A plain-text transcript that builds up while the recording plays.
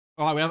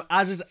All right, we have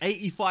Az's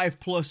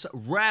 85 plus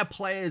rare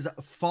players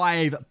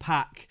 5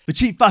 pack. For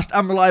cheap, fast,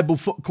 and reliable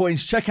foot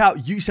coins, check out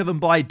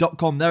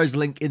u7buy.com. There is a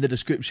link in the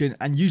description,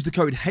 and use the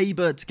code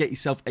HABER to get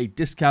yourself a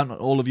discount on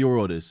all of your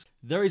orders.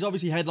 There is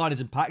obviously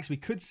headliners and packs. We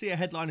could see a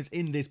headliners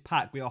in this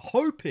pack. We are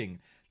hoping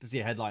to see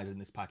a headliners in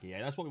this pack, EA.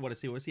 That's what we want to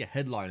see. We want to see a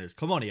headliners.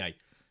 Come on, EA.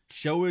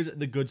 Show us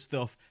the good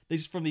stuff.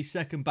 This is from the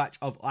second batch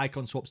of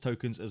icon swaps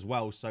tokens as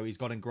well, so he's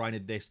gone and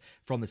grinded this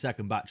from the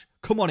second batch.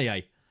 Come on,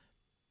 EA.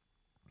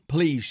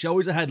 Please, show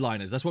us the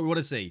headliners. That's what we want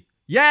to see.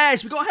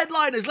 Yes, we got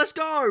headliners. Let's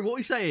go. What are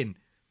we saying?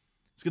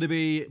 It's going to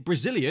be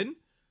Brazilian.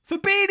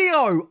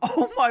 Fabinho.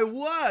 Oh, my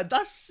word.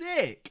 That's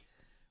sick.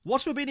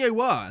 What's Fabinho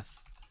worth?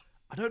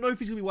 I don't know if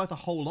he's going to be worth a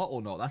whole lot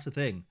or not. That's the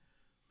thing.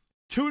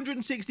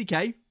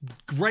 260k.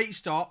 Great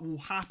start. We'll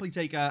happily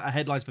take a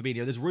headlines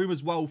Fabinho. There's room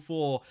as well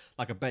for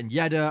like a Ben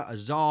Yedder, a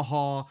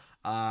Zaha,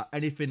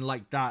 anything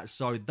like that.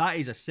 So that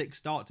is a sick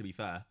start, to be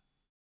fair.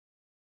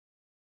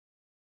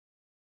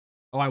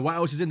 All right, what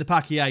else is in the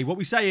pack, EA? What are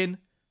we saying?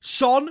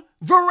 Son,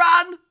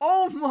 Varane.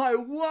 Oh, my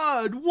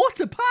word. What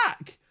a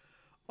pack.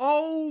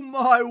 Oh,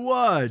 my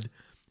word.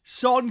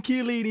 Son,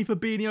 Chiellini,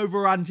 Fabinho,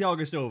 Varane,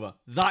 Thiago Silva.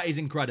 That is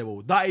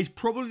incredible. That is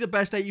probably the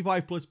best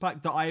 85 plus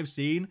pack that I have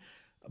seen,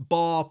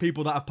 bar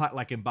people that have packed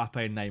like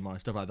Mbappe and Neymar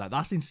and stuff like that.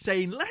 That's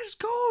insane. Let's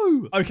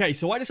go. Okay,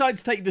 so I decided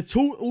to take the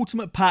 2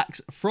 ultimate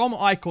packs from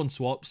Icon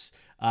Swaps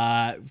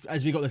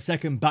as we got the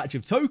second batch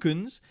of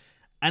tokens.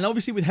 And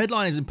obviously with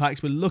headliners and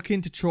packs, we're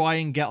looking to try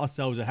and get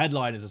ourselves a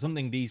headliners or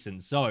something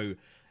decent. So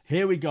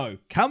here we go.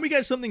 Can we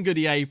get something good,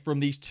 EA, from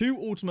these 2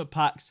 ultimate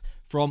packs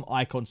from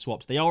Icon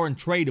Swaps? They are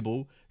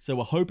untradeable, so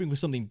we're hoping for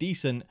something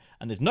decent.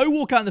 And there's no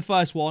walkout in the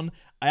first one.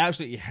 I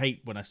absolutely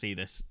hate when I see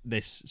this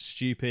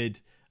stupid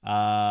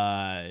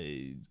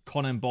Con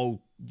and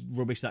Bowl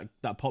rubbish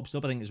that pops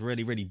up. I think it's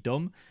really, really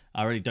dumb.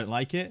 I really don't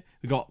like it.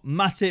 We got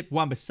Matip,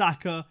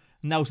 Wan-Bissaka,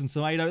 Nelson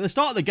Semedo. At the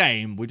start of the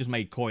game, we just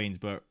made coins,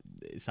 but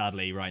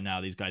sadly, right now,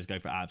 these guys go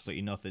for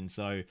absolutely nothing.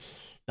 So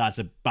that's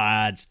a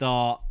bad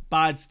start.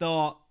 Bad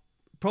start.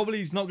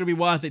 Probably it's not going to be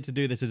worth it to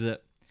do this, is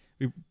it?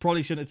 We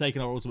probably shouldn't have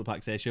taken our ultimate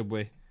packs here, should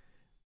we?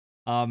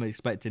 I'm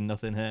expecting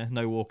nothing here.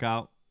 No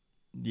walkout.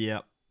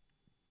 Yep.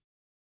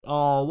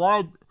 Oh,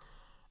 why?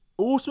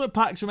 Ultimate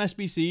packs from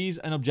SBCs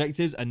and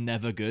objectives are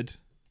never good.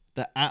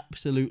 They're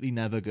absolutely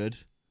never good.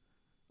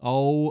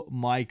 Oh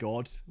my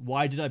god.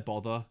 Why did I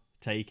bother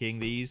taking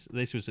these?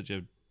 This was such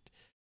a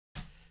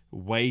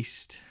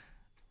waste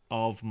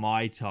of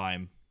my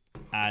time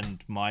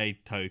and my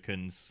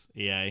tokens,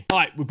 EA.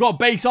 Alright, we've got a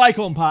base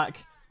icon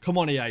pack. Come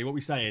on, EA, what are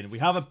we saying? We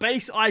have a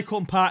base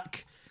icon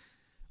pack.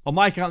 On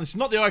my account, this is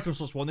not the icon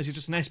source one. This is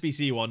just an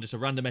SBC one. Just a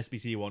random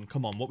SBC one.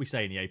 Come on, what are we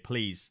saying, EA?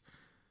 Please.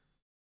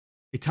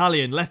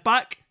 Italian left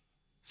back.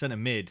 Centre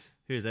mid.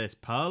 Who is this?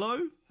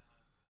 Perlo?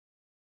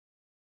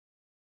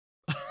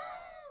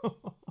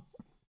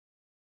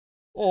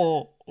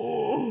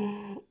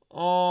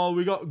 Oh,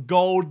 we got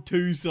gold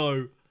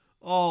Tuso.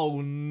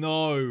 Oh,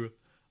 no.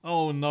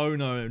 Oh,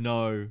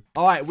 no.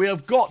 All right, we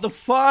have got the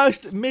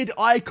first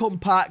mid-icon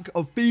pack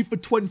of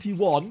FIFA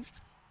 21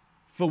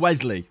 for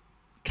Wesley.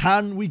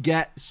 Can we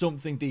get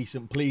something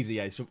decent, please,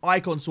 EA? Some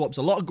icon swaps.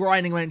 A lot of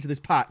grinding went into this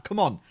pack. Come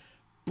on.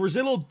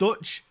 Brazil or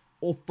Dutch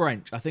or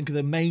French, I think, are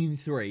the main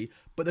 3.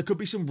 But there could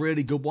be some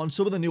really good ones.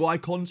 Some of the new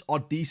icons are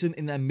decent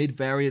in their mid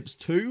variants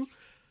too.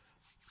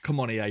 Come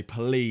on, EA,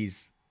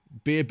 please.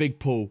 Be a big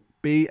pull.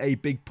 Be a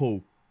big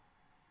pull.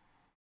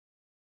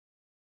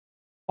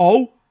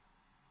 Oh.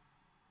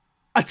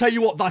 I tell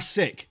you what, that's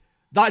sick.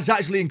 That's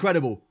actually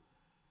incredible.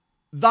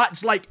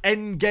 That's like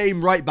end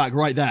game right back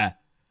right there.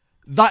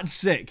 That's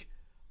sick.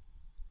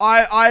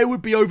 I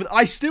would be over.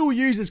 I still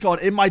use this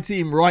card in my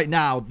team right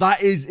now.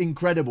 That is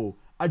incredible.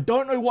 I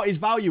don't know what his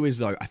value is,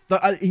 though.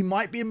 He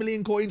might be 1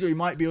 million coins or he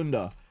might be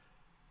under.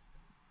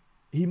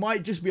 He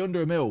might just be under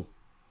 1 mil.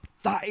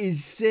 That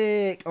is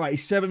sick. All right,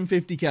 he's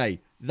 750k.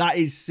 That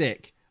is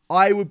sick.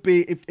 I would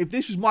be, if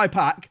this was my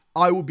pack,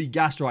 I would be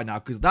gassed right now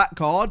because that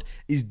card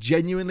is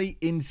genuinely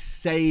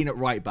insane at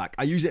right back.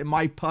 I use it in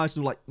my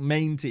personal like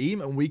main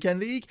team and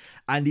weekend league,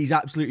 and he's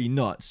absolutely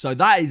nuts. So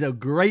that is a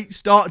great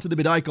start to the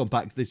mid-icon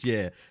packs this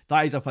year.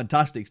 That is a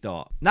fantastic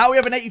start. Now we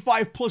have an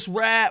 85 plus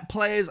rare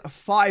players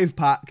 5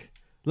 pack.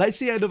 Let's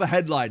see another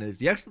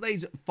headliners.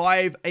 Yesterday's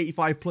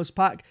 585 plus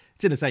pack,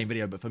 it's in the same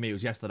video, but for me it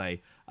was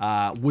yesterday,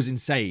 was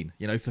insane.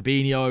 You know,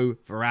 Fabinho,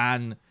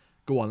 Varane.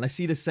 Go on, let's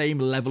see the same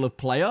level of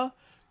player.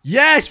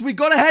 Yes, we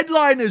got a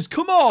headliners.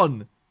 Come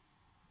on.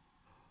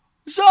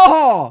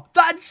 Zaha.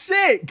 That's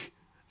sick.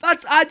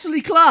 That's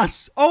actually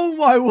class. Oh,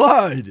 my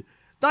word.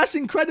 That's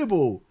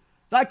incredible.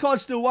 That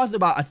card's still worth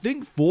about, I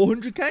think,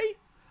 400k.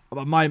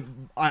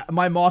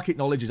 My market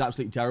knowledge is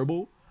absolutely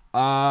terrible.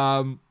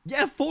 Yeah,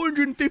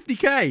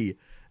 450k.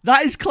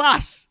 That is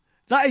class.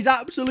 That is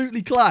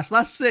absolutely class.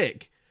 That's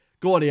sick.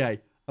 Go on, EA.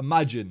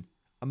 Imagine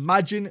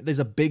there's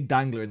a big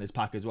dangler in this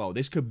pack as well.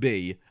 This could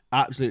be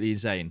absolutely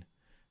insane.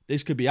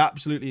 This could be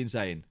absolutely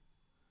insane.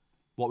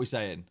 What are we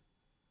saying?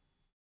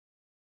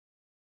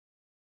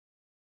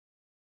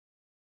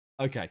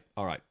 Okay,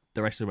 all right.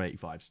 The rest of them are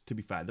 85s, to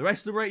be fair. The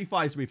rest of them are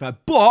 85s, to be fair.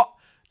 But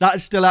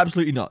That's still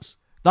absolutely nuts.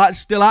 That's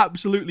still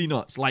absolutely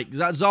nuts. Like,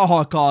 that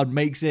Zaha card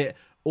makes it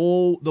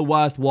all the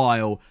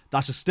worthwhile.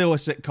 That's still a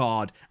sick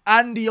card.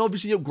 And he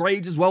obviously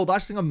upgrades as well.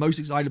 That's the thing I'm most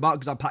excited about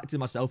because I packed it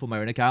myself on my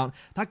own account.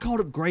 That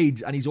card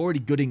upgrades and he's already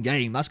good in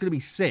game. That's going to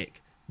be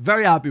sick.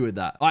 Very happy with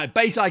that. All right,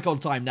 base icon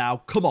time now.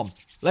 Come on.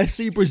 Let's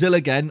see Brazil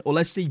again, or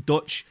let's see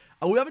Dutch.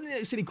 We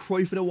haven't seen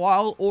Cruyff in a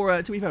while,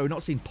 or to be fair, we've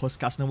not seen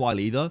Puskas in a while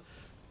either.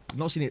 I've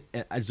not seen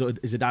it as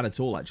Zidane at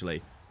all,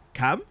 actually.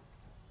 Cam?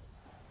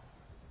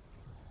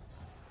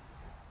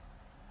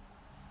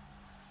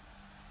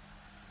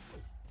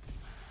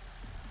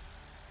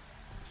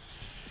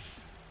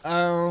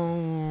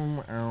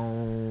 Oh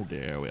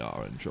dear, we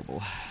are in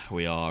trouble.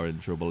 We are in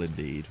trouble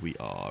indeed. We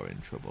are in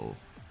trouble.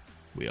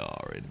 We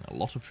are in a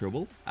lot of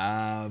trouble.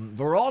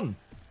 Veron.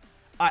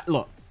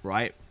 Look,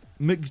 right.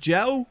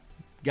 McGel,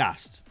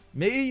 gassed.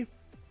 Me,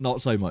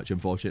 not so much,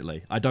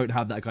 unfortunately. I don't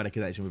have that kind of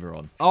connection with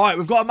Veron. All right,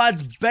 we've got a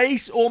man's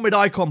base or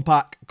mid-icon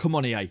pack. Come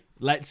on, EA.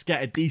 Let's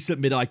get a decent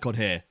mid-icon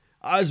here.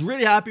 I was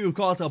really happy with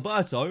Carlos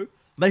Alberto.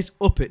 Let's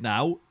up it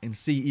now and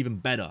see even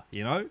better,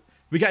 you know?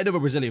 If we get another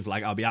Brazilian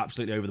flag, I'll be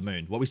absolutely over the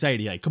moon. What we say,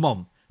 EA? Come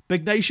on.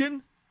 Big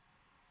nation?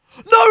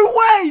 No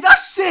way!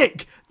 That's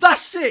sick!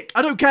 That's sick!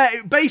 I don't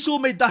care. Base or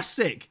mid, that's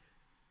sick.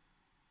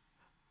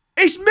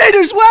 It's mid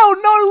as well!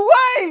 No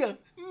way!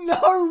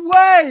 No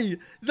way!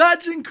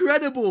 That's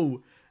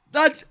incredible.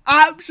 That's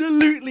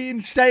absolutely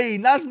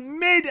insane. That's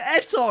mid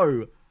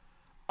Eto.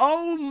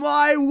 Oh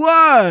my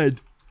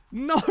word.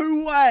 No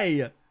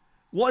way.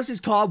 What is this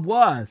card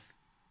worth?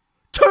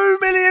 2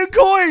 million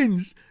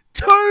coins!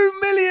 2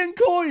 million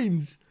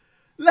coins!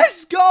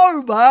 Let's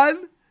go,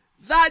 man!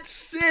 That's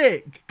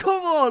sick!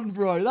 Come on,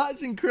 bro.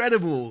 That's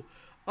incredible.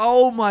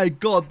 Oh my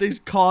god, this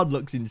card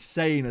looks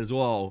insane as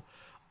well.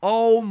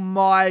 Oh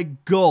my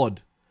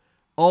god.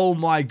 Oh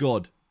my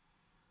god.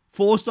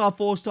 4-star,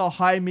 4-star,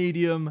 high,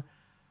 medium,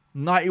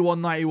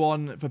 91,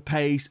 91 for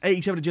pace,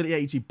 87 agility,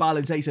 82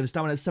 balance, 87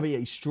 stamina,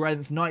 78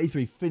 strength,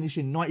 93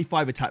 finishing,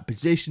 95 attack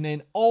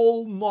positioning.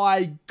 Oh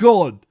my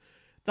god.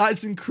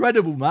 That's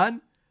incredible,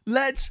 man.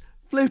 Let's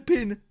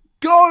flipping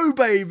go,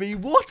 baby.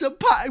 What a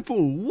pack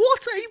pull.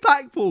 What a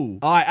pack pull.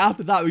 All right,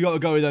 after that, we got to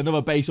go with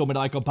another base or mid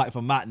icon pack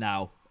for Matt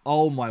now.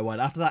 Oh my word.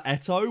 After that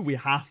Eto, we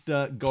have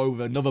to go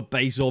with another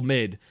base or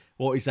mid.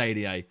 What we say,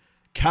 DA?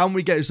 Can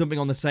we get something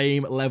on the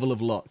same level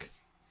of luck?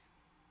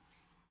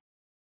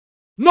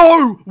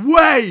 No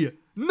way!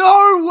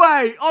 No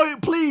way! Oh,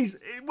 please.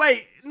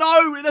 Wait. No.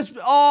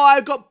 Oh, I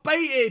got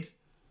baited.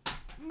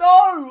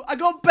 No. I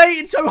got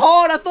baited so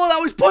hard. I thought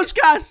that was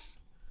Puskas.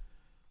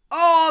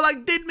 Oh,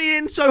 that did me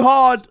in so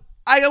hard.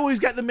 I always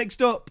get them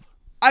mixed up.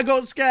 I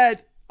got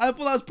scared. I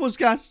thought that was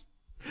Puskas.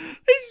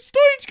 It's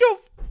Stoichkov.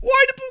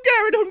 Why do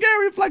Bulgarian and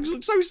Hungarian flags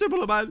look so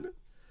similar, man?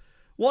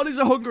 What does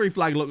a Hungary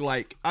flag look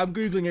like? I'm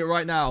Googling it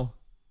right now.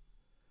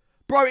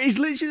 Bro, it's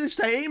literally the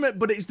same,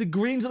 but it's the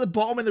greens at the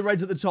bottom and the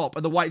reds at the top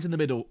and the whites in the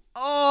middle.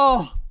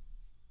 Oh!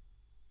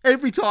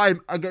 Every time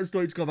I get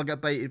Stoichkov, I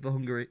get baited for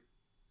Hungary.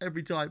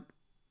 Every time.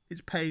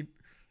 It's pain.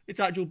 It's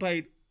actual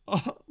pain.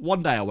 Oh,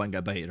 one day I won't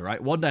get baited, all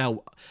right? One day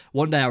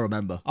I'll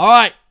remember. All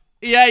right,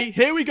 EA,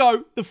 here we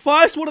go. The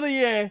first one of the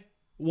year.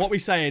 What we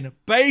saying?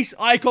 Base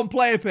icon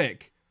player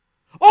pick.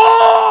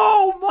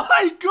 Oh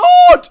my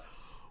god!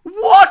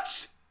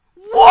 What?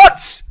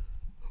 What?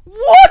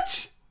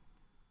 What?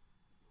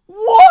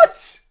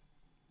 What?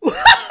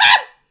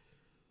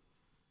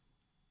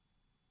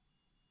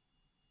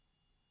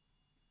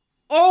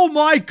 Oh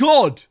my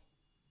god!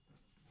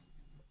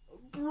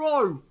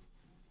 Bro.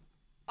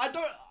 I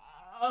don't...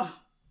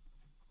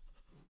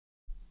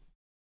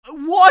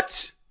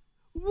 What?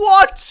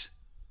 What?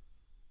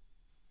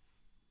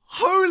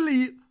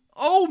 Holy...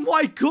 Oh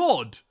my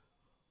god.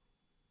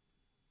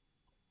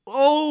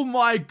 Oh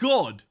my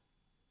god.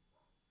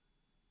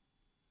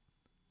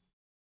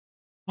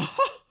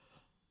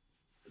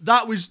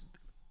 That was...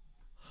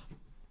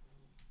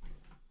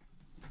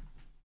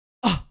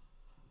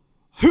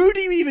 Who do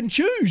you even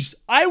choose?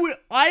 I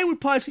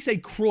would personally say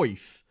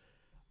Cruyff.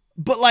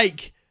 But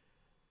like...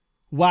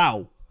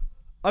 Wow.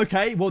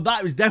 Okay, well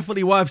that was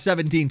definitely worth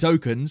 17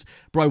 tokens.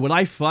 Bro, when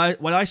I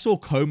saw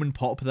Coman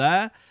pop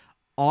there,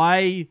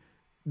 I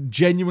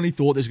genuinely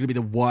thought this was going to be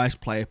the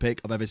worst player pick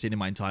I've ever seen in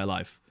my entire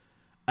life.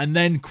 And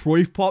then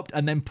Cruyff popped,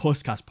 and then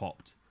Puskas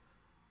popped.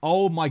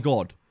 Oh my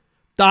god.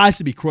 That has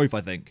to be Cruyff,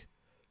 I think.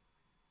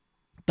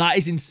 That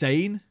is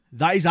insane.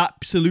 That is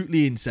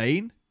absolutely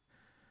insane.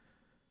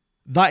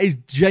 That is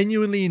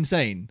genuinely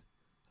insane.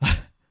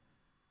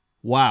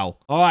 Wow.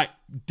 All right.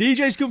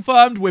 DJ's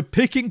confirmed. We're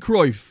picking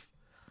Cruyff.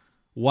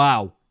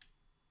 Wow.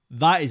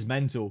 That is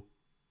mental.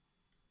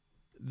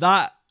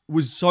 That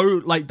was so...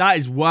 Like, that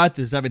is worth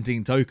the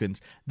 17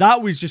 tokens.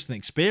 That was just an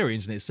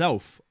experience in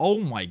itself. Oh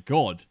my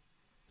god.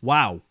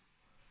 Wow.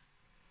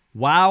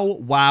 Wow,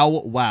 wow,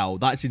 wow.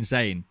 That's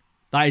insane.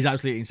 That is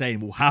absolutely insane.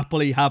 We'll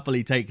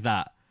happily take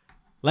that.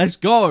 Let's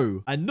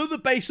go. Another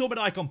base orbit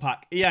icon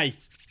pack. EA.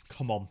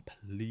 Come on,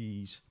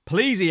 please.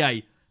 Please,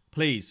 EA.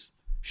 Please.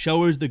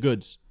 Show us the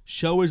goods.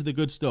 Show us the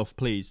good stuff,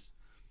 please.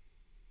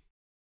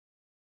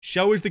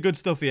 Show us the good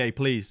stuff, EA,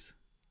 please.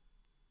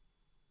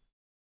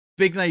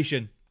 Big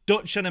nation.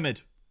 Dutch centre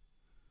mid.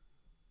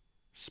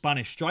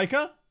 Spanish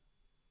striker.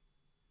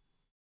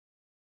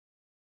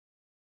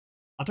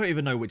 I don't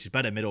even know which is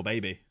better, mid or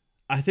baby.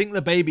 I think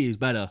the baby is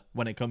better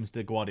when it comes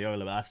to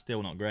Guardiola, but that's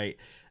still not great.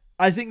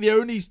 I think the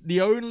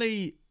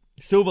only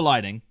silver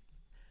lining,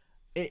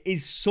 it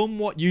is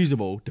somewhat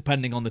usable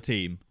depending on the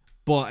team,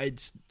 but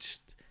it's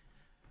just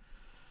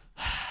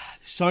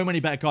so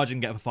many better cards you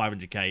can get for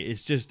 500k.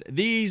 It's just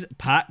these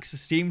packs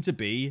seem to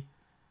be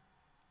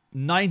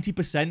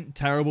 90%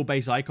 terrible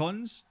base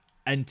icons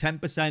and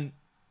 10%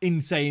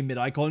 insane mid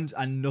icons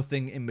and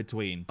nothing in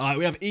between. All right,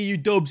 we have EU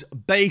Dubs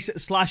base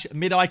 /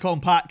 mid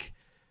icon pack.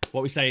 What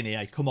are we saying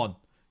here? Come on.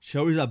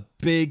 Show us a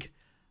big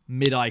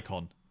mid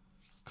icon.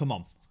 Come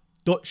on.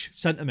 Dutch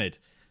centre mid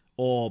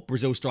or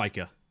Brazil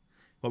striker.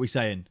 What are we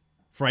saying?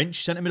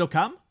 French centre mid or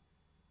cam?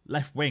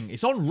 Left wing.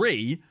 It's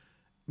Henri.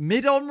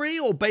 Mid Henri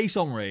or base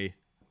Henri?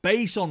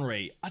 Base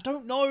Henri. I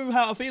don't know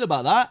how I feel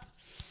about that.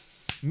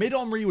 Mid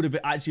Henri would have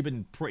actually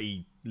been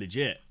pretty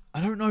legit.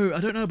 I don't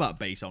know about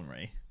base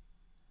Henri.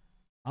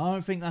 I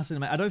don't think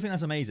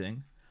that's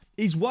amazing.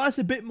 He's worth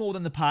a bit more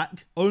than the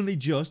pack. Only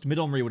just. Mid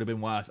Henri would have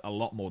been worth a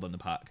lot more than the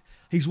pack.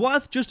 He's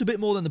worth just a bit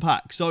more than the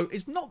pack. So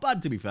it's not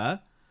bad, to be fair.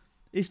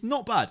 It's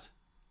not bad.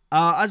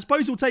 I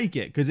suppose we'll take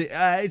it because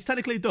it's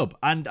technically a dub.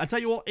 And I tell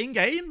you what,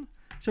 in-game,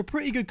 it's a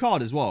pretty good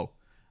card as well.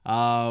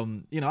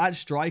 You know, as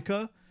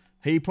striker,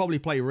 he probably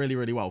play really,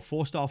 really well.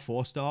 4-star,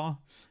 4-star.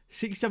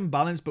 67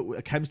 balance, but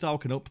a chem style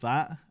can up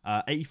that.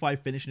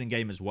 85 finishing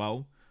in-game as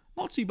well.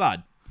 Not too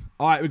bad.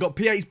 All right, we've got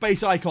P8's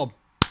base icon.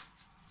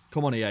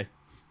 Come on, EA.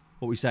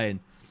 What are we saying?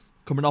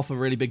 Coming off a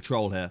really big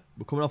troll here.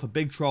 We're coming off a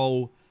big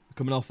troll. We're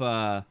coming off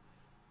a...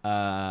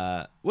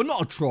 well,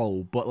 not a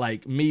troll, but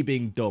like me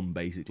being dumb,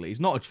 basically. It's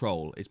not a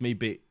troll. It's me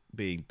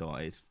being dumb.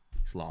 It's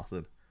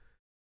Larson.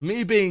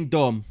 Me being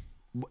dumb.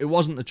 It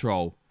wasn't a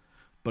troll,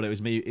 but it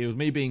was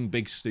me being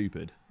big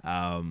stupid.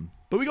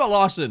 But we got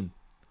Larson.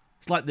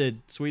 It's like the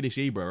Swedish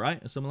Ibra,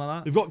 right? Or something like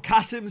that. We've got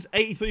Kasim's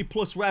 83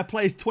 plus rare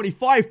players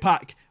 25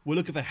 pack. We're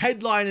looking for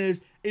headliners,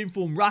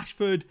 inform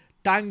Rashford,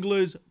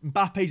 danglers,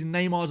 Mbappe's and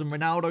Neymar's and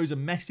Ronaldo's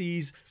and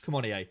Messi's. Come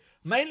on, EA.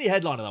 Mainly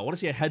headliner, though. I want to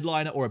see a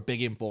headliner or a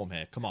big inform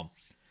here. Come on.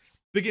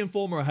 Big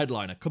inform or a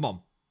headliner. Come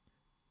on.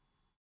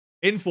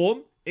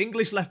 Inform.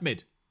 English left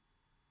mid.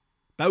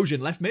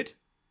 Belgian left mid.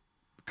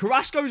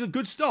 Carrasco's a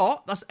good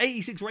start. That's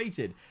 86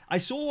 rated. I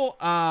saw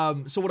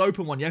someone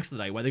open one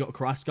yesterday where they got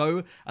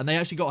Carrasco and they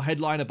actually got a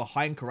headliner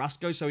behind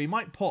Carrasco. So he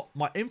might pop.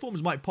 My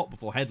informs might pop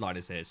before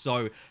headliners here.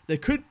 So there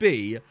could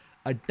be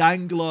a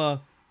dangler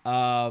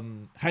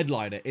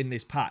headliner in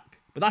this pack.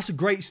 But that's a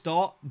great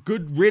start.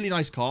 Good, really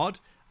nice card.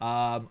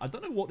 I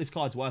don't know what this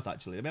card's worth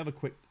actually. Let me have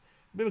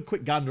a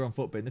quick gander on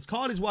Footbin. This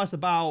card is worth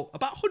about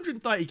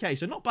 130k,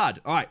 so not bad.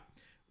 All right,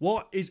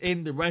 what is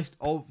in the rest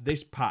of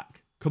this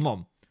pack? Come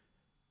on.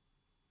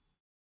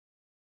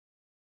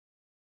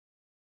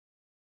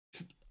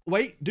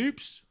 Wait,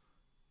 dupes.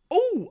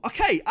 Oh,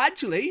 okay.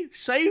 Actually,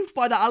 saved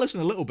by that Alisson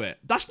a little bit.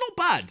 That's not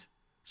bad.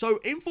 So,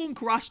 Inform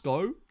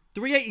Carrasco,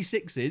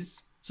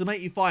 386s, some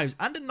 85s,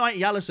 and a 90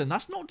 Alisson.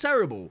 That's not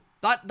terrible.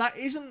 That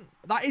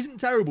isn't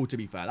terrible, to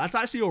be fair. That's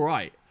actually all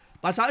right.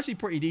 That's actually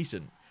pretty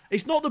decent.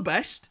 It's not the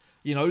best.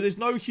 You know, there's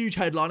no huge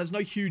headliners, no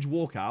huge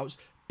walkouts,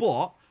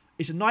 but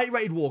it's a 90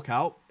 rated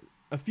walkout,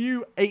 a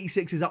few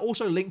 86s that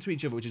also link to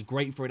each other, which is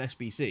great for an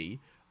SBC.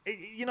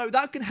 You know,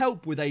 that can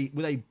help with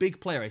a big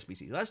player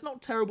SBC. That's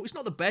not terrible. It's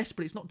not the best,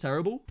 but it's not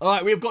terrible. All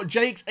right, we've got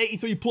Jake's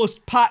 83 plus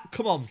pack.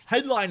 Come on,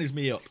 headliners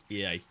me up,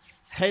 EA.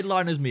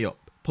 Headliners me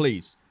up,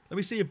 please. Let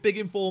me see a big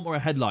inform or a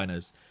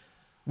headliners.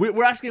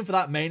 We're asking for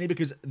that mainly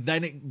because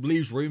then it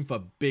leaves room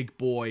for big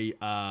boy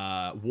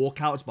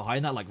walkouts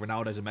behind that, like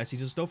Ronaldo's and Messi's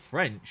and stuff.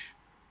 French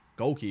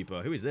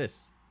goalkeeper. Who is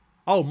this?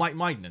 Oh, Mike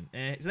Magnan.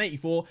 It's an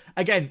 84.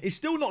 Again, it's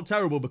still not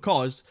terrible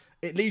because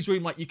it leaves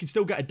room, like, you can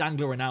still get a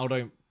dangler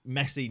Ronaldo,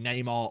 Messi,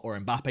 Neymar, or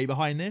Mbappe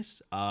behind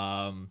this.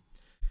 Not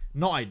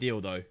ideal,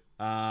 though.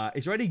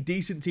 Is there any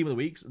decent team of the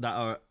weeks that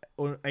are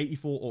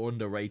 84 or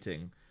under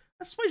rating?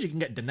 I suppose you can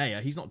get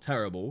Denea. He's not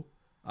terrible.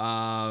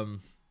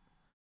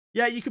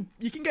 Yeah, you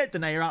can get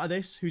Denea out of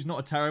this, who's not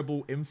a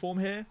terrible inform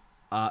here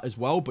as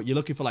well. But you're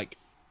looking for, like,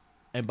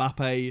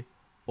 Mbappe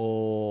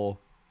or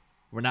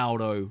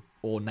Ronaldo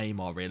or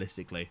Neymar,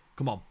 realistically.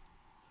 Come on.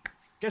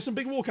 Get some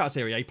big walkouts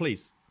here, EA,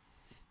 please.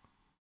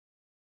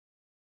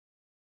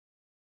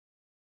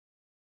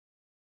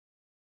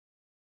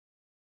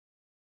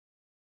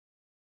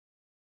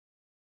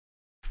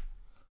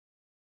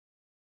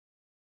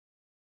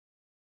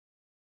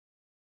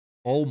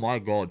 Oh my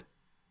god.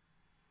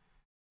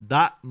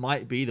 That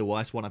might be the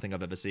worst one I think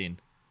I've ever seen.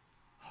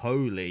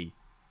 Holy.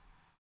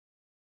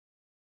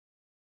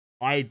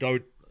 I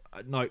don't...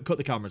 No, cut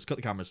the cameras. Cut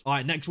the cameras. All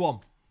right, next one.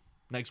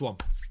 Next one.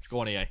 Go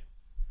on, EA.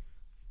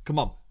 Come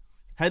on.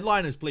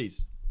 Headliners,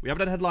 please. We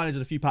haven't had headliners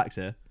in a few packs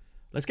here.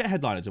 Let's get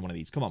headliners in one of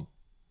these. Come on.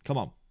 Come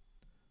on.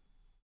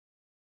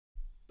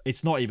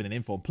 It's not even an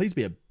inform. Please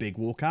be a big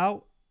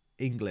walkout.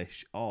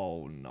 English.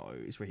 Oh, no.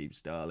 It's Raheem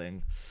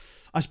Sterling.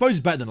 I suppose it's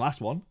better than the last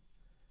one.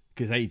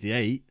 Because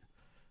 88.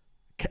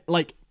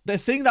 Like, The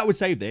thing that would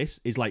save this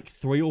is like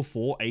 3 or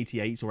 4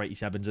 88s or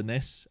 87s in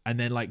this, and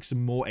then like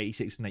some more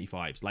 86s and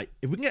 85s. Like,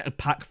 if we can get a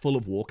pack full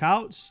of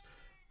walkouts,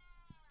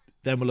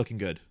 then we're looking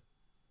good.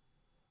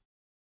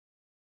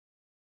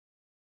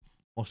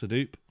 What's the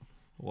dupe?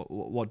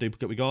 What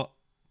duplicate we got?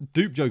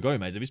 Dupe Joe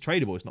Gomez. If it's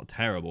tradable, it's not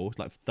terrible. It's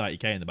like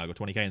 30k in the bag or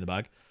 20k in the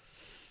bag.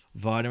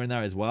 Viner in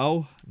there as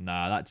well.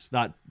 Nah,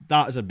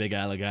 that is a big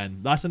L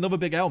again. That's another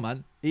big L,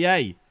 man.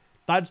 EA.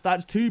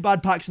 That's 2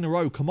 bad packs in a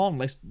row. Come on,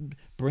 let's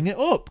bring it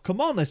up. Come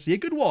on, let's see a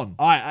good one.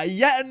 All right,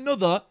 yet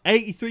another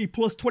 83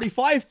 plus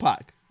 25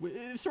 pack.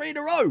 3 in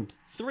a row.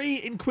 3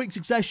 in quick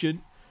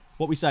succession.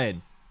 What we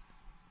saying?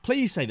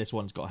 Please say this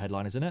one's got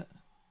headliners in it.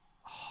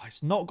 Oh,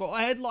 it's not got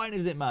a headline,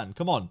 is it, man?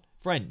 Come on.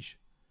 French.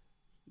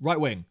 Right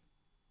wing.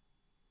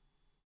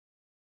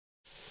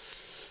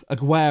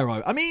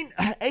 Aguero. I mean,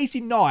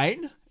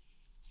 89.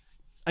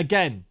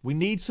 Again, we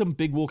need some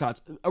big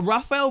walkouts. A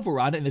Rafael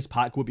Varane in this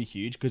pack would be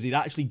huge because he'd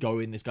actually go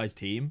in this guy's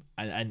team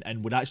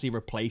and would actually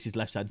replace his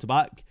left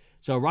centre-back.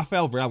 So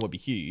Rafael Varane would be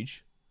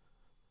huge.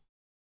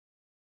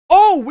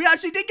 Oh, we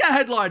actually did get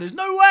headliners.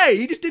 No way.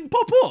 He just didn't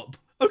pop up.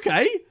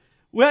 Okay.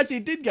 We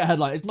actually did get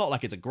headliners. It's not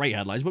like it's a great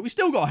headlines, but we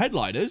still got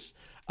headliners.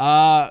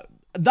 That's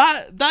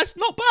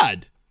not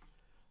bad.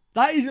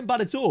 That isn't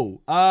bad at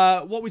all.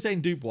 What are we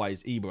saying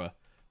dupe-wise, Ibra?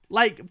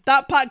 Like,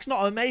 that pack's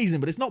not amazing,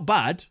 but it's not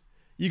bad.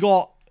 You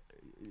got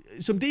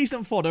some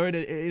decent fodder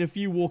in a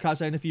few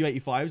walkouts and a few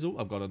 85s. Oh,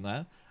 I've got on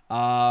there.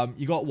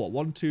 You got what?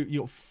 1, 2.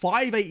 You got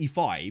 5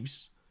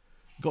 85s.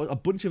 You got a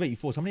bunch of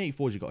 84s. How many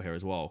 84s you got here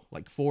as well?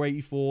 Like 4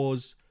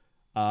 84s,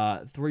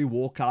 3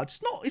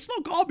 walkouts. It's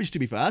not garbage, to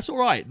be fair. That's all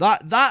right.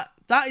 That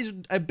is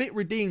a bit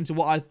redeemed to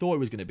what I thought it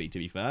was going to be, to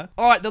be fair.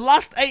 All right, the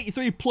last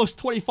 83 plus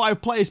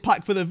 25 players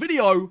pack for the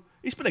video.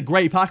 It's been a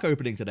great pack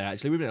opening today,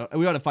 actually.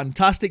 We've had a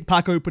fantastic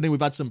pack opening.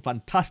 We've had some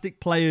fantastic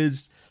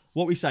players.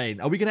 What are we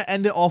saying? Are we going to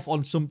end it off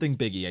on something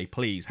big, EA,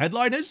 please?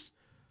 Headliners?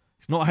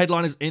 It's not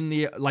headliners in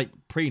the, like,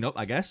 prenup,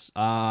 I guess.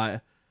 I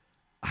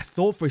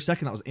thought for a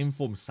second that was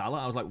Inform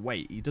Salah. I was like,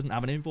 wait, he doesn't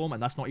have an Inform,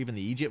 and that's not even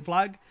the Egypt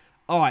flag?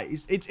 All right,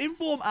 it's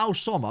Inform Al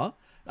Sommer.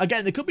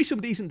 Again, there could be some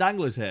decent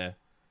danglers here.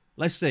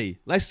 Let's see.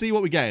 Let's see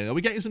what we're getting. Are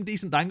we getting some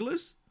decent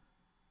danglers?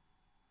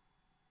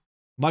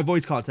 My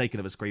voice can't take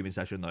another screaming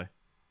session, though.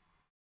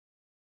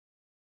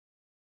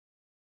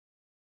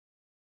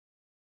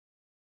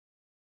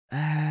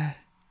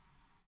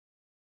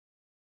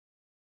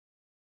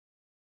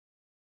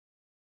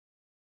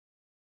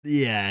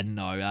 Yeah,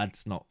 no,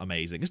 that's not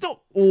amazing. It's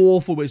not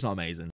awful, but it's not amazing.